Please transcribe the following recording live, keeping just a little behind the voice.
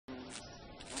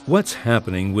What's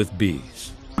happening with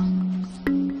bees?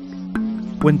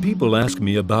 When people ask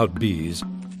me about bees,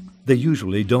 they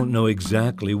usually don't know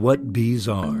exactly what bees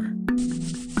are.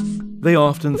 They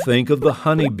often think of the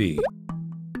honeybee,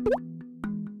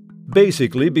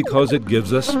 basically because it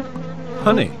gives us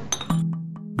honey.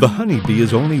 The honeybee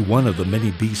is only one of the many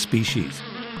bee species,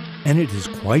 and it is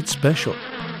quite special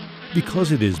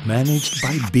because it is managed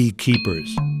by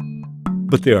beekeepers.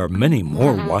 But there are many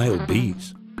more wild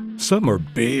bees. Some are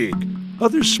big,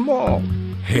 others small,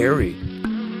 hairy,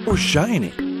 or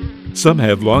shiny. Some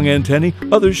have long antennae,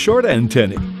 others short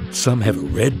antennae. Some have a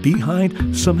red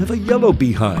behind, some have a yellow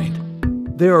behind.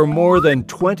 There are more than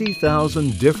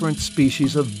 20,000 different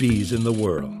species of bees in the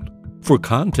world. For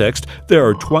context, there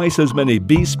are twice as many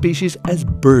bee species as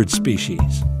bird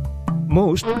species.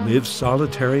 Most live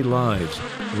solitary lives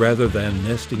rather than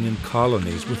nesting in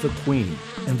colonies with a queen,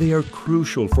 and they are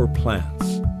crucial for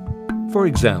plants. For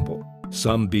example,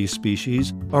 some bee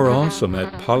species are awesome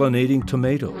at pollinating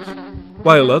tomatoes,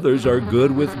 while others are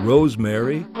good with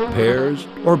rosemary, pears,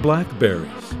 or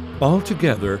blackberries.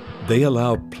 Altogether, they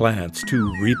allow plants to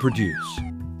reproduce,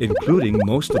 including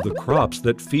most of the crops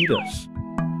that feed us.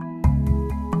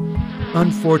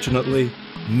 Unfortunately,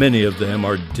 many of them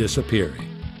are disappearing.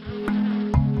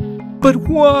 But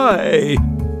why?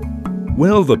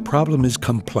 Well, the problem is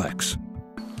complex.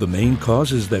 The main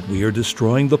cause is that we are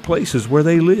destroying the places where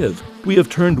they live. We have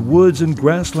turned woods and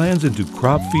grasslands into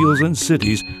crop fields and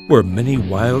cities where many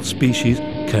wild species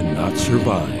cannot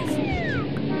survive.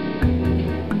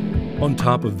 On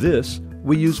top of this,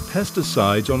 we use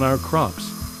pesticides on our crops,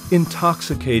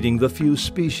 intoxicating the few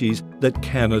species that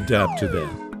can adapt to them.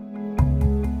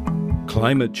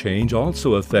 Climate change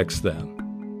also affects them.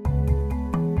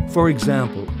 For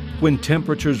example, when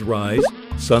temperatures rise,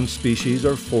 some species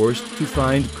are forced to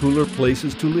find cooler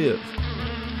places to live.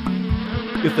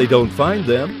 If they don't find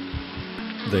them,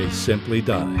 they simply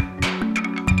die.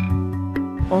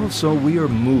 Also, we are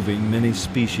moving many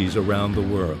species around the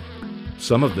world.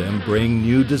 Some of them bring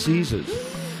new diseases,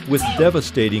 with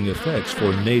devastating effects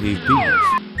for native bees.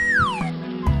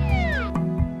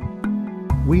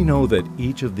 We know that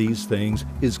each of these things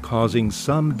is causing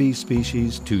some bee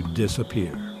species to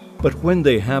disappear. But when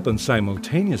they happen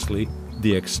simultaneously,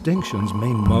 the extinctions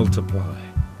may multiply.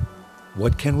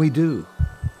 What can we do?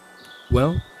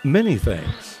 Well, many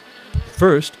things.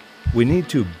 First, we need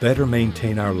to better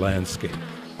maintain our landscape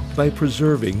by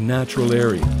preserving natural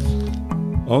areas.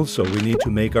 Also, we need to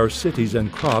make our cities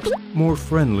and crops more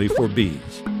friendly for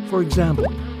bees. For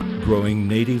example, growing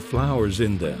native flowers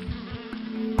in them.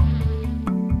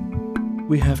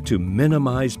 We have to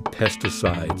minimize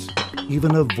pesticides,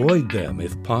 even avoid them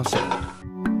if possible.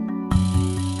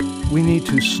 We need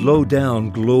to slow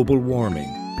down global warming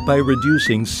by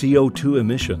reducing CO2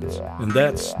 emissions, and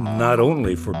that's not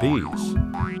only for bees.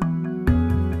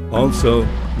 Also,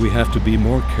 we have to be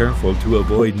more careful to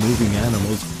avoid moving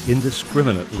animals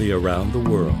indiscriminately around the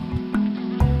world.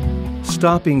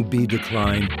 Stopping bee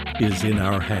decline is in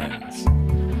our hands.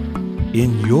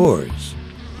 In yours,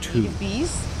 too. Native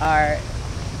bees are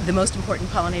the most important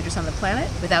pollinators on the planet.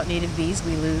 Without native bees,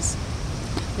 we lose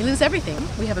everything.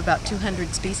 We have about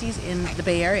 200 species in the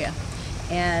Bay Area,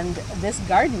 and this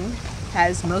garden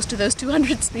has most of those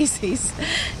 200 species.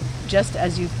 Just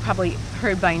as you've probably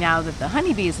heard by now that the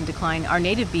honeybee is in decline, our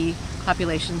native bee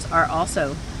populations are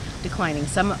also declining.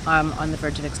 Some on the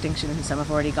verge of extinction, and some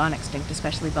have already gone extinct,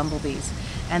 especially bumblebees.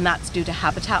 And that's due to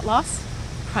habitat loss,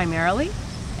 primarily,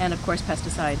 and of course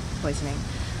pesticide poisoning.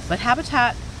 But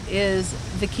habitat is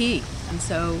the key, and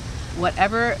so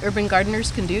whatever urban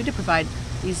gardeners can do to provide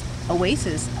these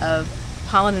oases of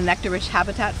pollen and nectar-rich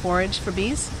habitat, forage for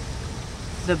bees,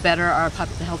 the better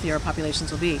the healthier our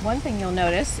populations will be. One thing you'll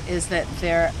notice is that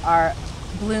there are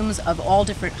blooms of all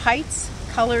different heights,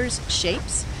 colors,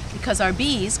 shapes, because our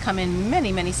bees come in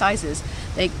many, many sizes.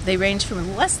 They range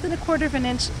from less than 1/4 of an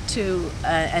inch to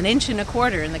 1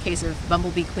 1/4 inches in the case of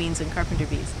bumblebee queens and carpenter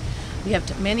bees. We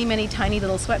have many, many tiny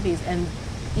little sweat bees, and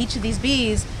each of these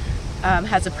bees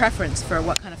has a preference for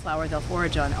what kind of flower they'll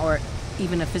forage on, or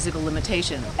even a physical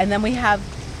limitation. And then we have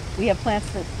plants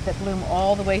that bloom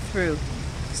all the way through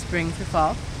spring through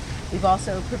fall. We've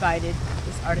also provided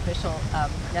this artificial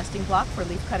nesting block for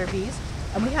leafcutter bees,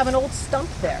 and we have an old stump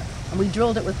there, and we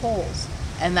drilled it with holes,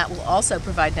 and that will also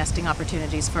provide nesting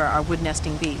opportunities for our wood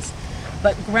nesting bees.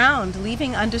 But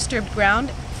leaving undisturbed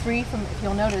ground, free from, if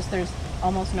you'll notice, there's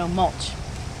almost no mulch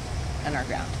in our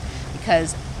ground,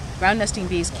 because ground nesting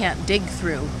bees can't dig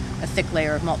through a thick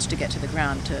layer of mulch to get to the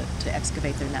ground to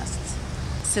excavate their nests.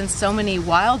 Since so many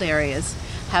wild areas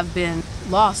have been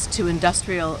lost to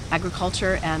industrial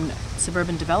agriculture and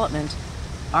suburban development,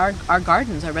 our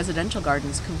gardens, our residential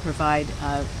gardens, can provide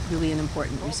really an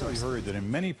important resource. We heard that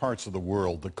in many parts of the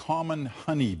world, the common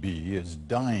honeybee is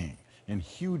dying in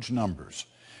huge numbers.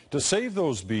 To save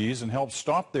those bees and help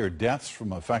stop their deaths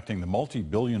from affecting the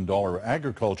multi-billion-dollar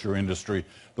agriculture industry,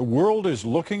 the world is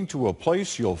looking to a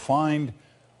place you'll find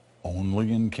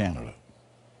only in Canada.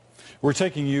 We're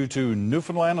taking you to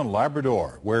Newfoundland and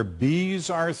Labrador, where bees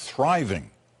are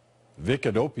thriving.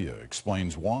 Vicadopia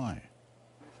explains why.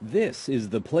 This is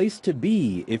the place to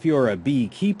be if you're a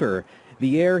beekeeper.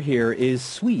 The air here is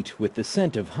sweet with the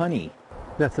scent of honey.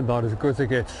 That's about as good as it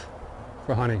gets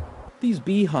for honey. These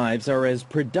beehives are as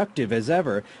productive as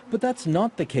ever, but that's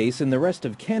not the case in the rest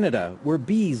of Canada, where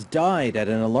bees died at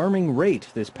an alarming rate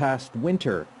this past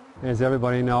winter. As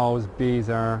everybody knows, bees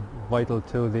are vital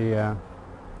to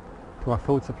our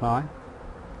food supply.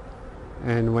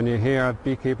 And when you hear of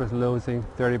beekeepers losing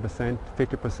 30%,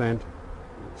 50%,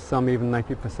 some even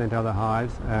 90% of the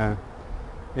hives,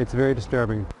 it's very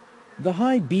disturbing. The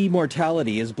high bee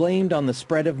mortality is blamed on the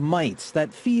spread of mites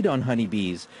that feed on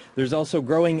honeybees. There's also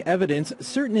growing evidence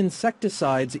certain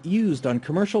insecticides used on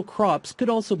commercial crops could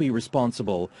also be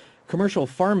responsible. Commercial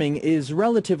farming is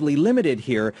relatively limited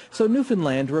here, so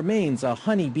Newfoundland remains a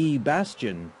honeybee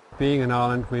bastion. Being an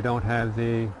island, we don't have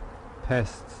the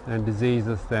pests and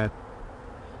diseases that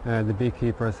the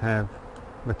beekeepers have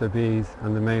with their bees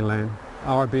on the mainland.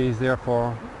 Our bees,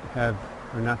 therefore, are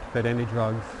not fed any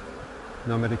drugs,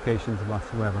 no medications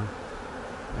whatsoever,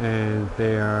 and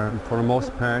they are, for the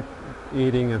most part,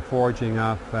 eating and foraging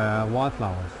off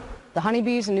wildflowers. The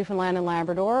honeybees in Newfoundland and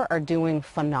Labrador are doing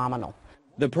phenomenal.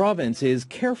 The province is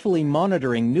carefully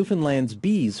monitoring Newfoundland's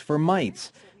bees for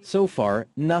mites. So far,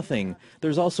 nothing.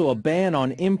 There's also a ban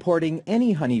on importing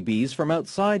any honeybees from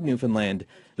outside Newfoundland.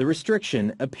 The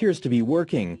restriction appears to be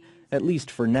working, at least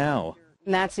for now.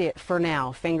 And that's it for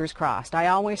now, fingers crossed. I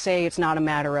always say it's not a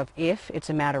matter of if, it's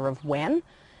a matter of when,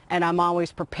 and I'm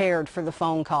always prepared for the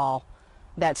phone call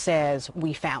that says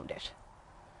we found it.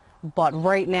 But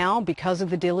right now, because of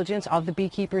the diligence of the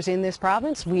beekeepers in this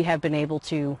province, we have been able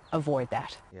to avoid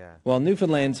that. While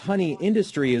Newfoundland's honey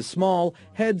industry is small,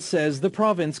 Head says the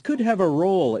province could have a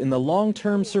role in the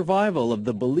long-term survival of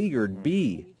the beleaguered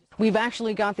bee. We've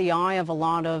actually got the eye of a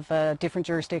lot of different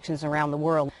jurisdictions around the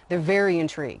world. They're very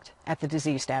intrigued at the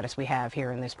disease status we have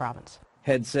here in this province.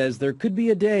 Head says there could be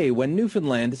a day when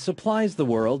Newfoundland supplies the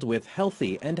world with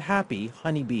healthy and happy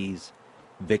honeybees.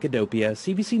 Vicadopia,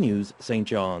 CBC News, St.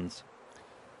 John's.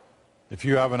 If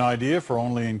you have an idea for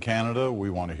Only in Canada,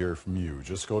 we want to hear from you.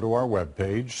 Just go to our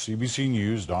webpage,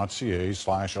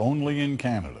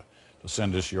 cbcnews.ca/onlyincanada, to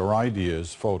send us your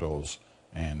ideas, photos,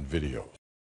 and videos.